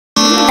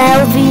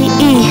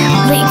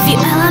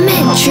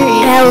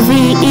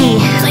Elementary. LVE.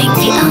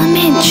 Lakeview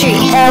Elementary.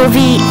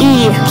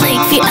 LVE.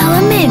 Lakeview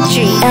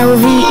Elementary.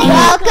 LVE.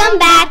 Welcome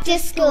back to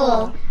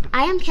school.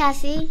 I am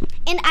Cassie.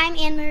 And I'm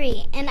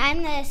Anne-Marie, and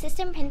I'm the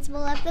assistant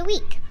principal of the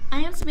week. I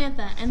am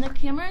Samantha, and the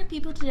camera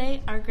people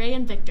today are Gray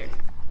and Victor.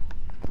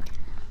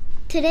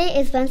 Today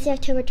is Wednesday,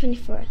 October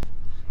 24th.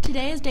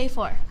 Today is day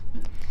 4.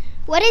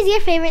 What is your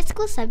favorite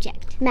school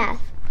subject?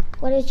 Math.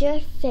 What is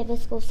your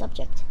favorite school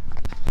subject?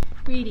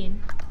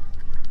 Reading.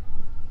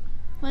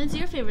 What is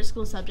your favorite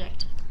school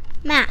subject?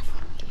 Math.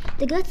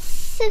 The good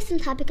citizen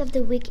topic of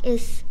the week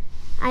is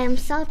I am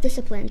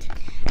self-disciplined.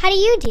 How do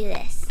you do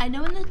this? I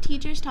know when the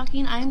teacher is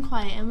talking, I am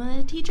quiet, and when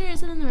the teacher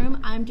isn't in the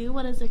room, I am do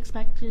what is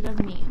expected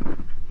of me.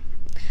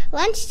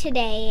 Lunch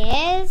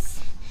today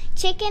is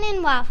chicken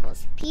and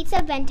waffles,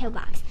 pizza bento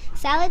box,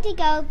 salad to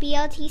go,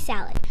 BLT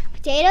salad,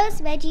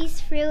 potatoes,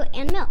 veggies, fruit,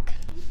 and milk.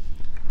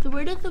 The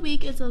word of the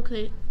week is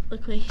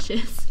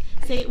loquacious.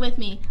 Say it with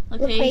me.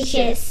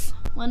 Loquacious.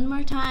 One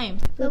more time.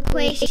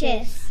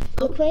 Loquacious.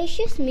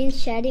 Loquacious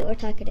means chatty or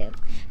talkative.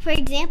 For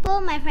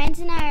example, my friends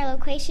and I are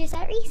loquacious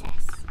at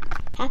recess.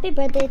 Happy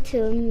birthday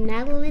to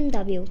Madeline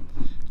W.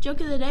 Joke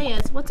of the day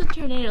is, what's a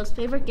tornado's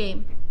favorite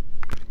game?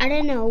 I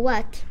don't know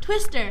what.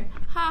 Twister.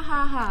 Ha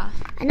ha ha.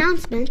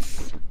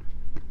 Announcements.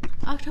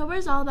 October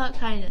is all about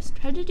kindness.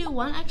 Try to do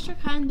one extra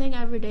kind thing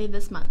every day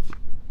this month.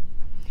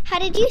 How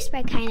did you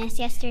spread kindness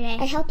yesterday?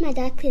 I helped my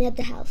dad clean up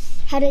the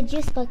house. How did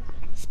you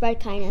spread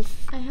kindness?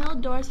 I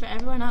held doors for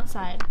everyone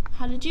outside.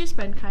 How did you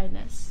spread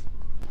kindness?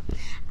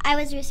 I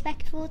was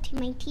respectful to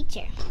my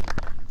teacher.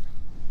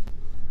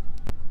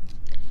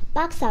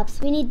 Box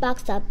tops. We need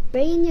box tops.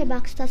 Bring in your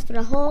box tops for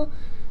the whole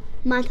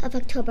month of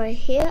October.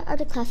 Here are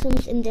the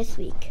classrooms in this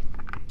week.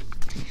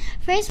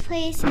 First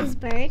place is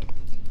Bird.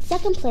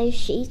 Second place,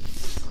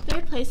 Sheets.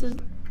 Third place is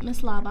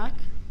Miss Laubach.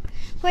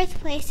 Fourth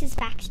place is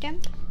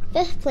Backstrom.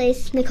 Fifth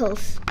place,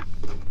 Nichols.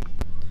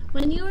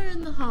 When you are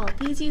in the hall,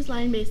 please use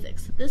line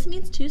basics. This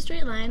means 2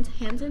 straight lines,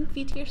 hands and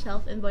feet to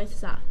yourself, and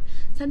voices off.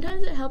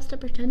 Sometimes it helps to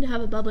pretend to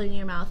have a bubble in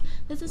your mouth.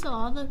 This is so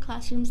all the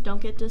classrooms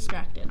don't get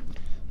distracted.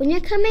 When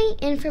you're coming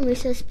in from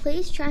recess,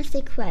 please try and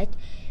stay quiet.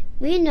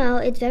 We know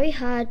it's very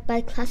hard,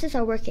 but classes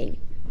are working.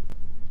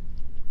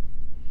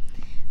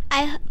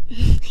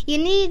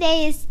 Unity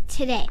Day is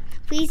today.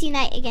 Please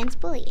unite against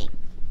bullying.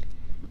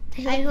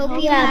 I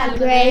hope you have a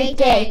great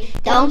day.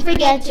 Don't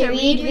forget to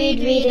read,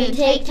 and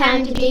take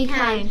time to be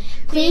kind.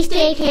 Please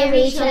take care of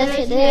each other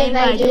today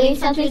by doing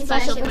something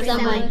special for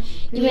someone.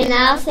 You may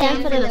now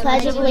stand for the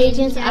Pledge of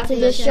Allegiance after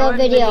this short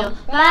video.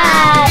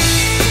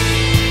 Bye!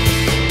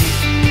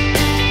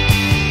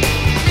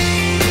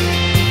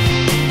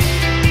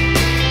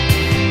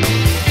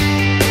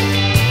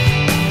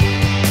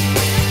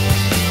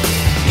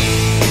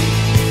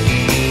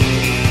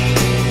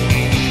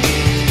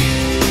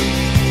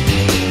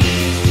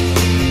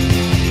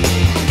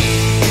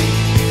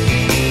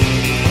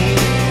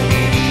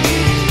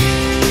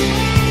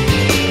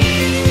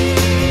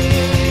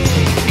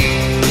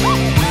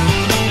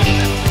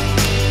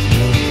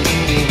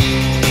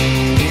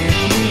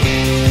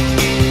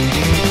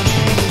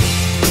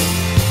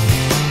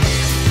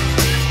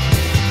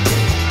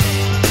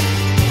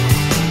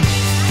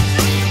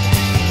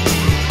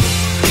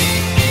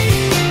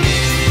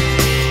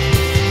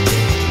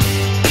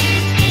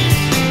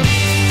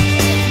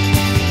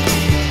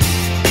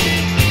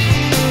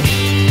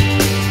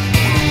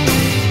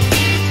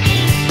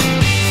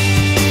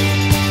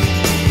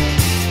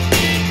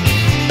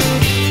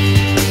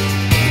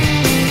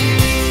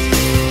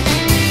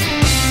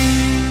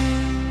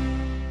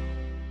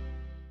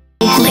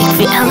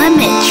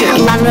 Elementary.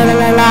 La la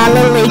la la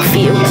la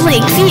Lakeview.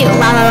 Lakeview.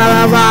 La la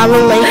la la la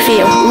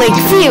Lakeview.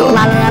 Lakeview.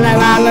 La la la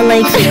la la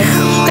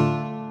Lakeview.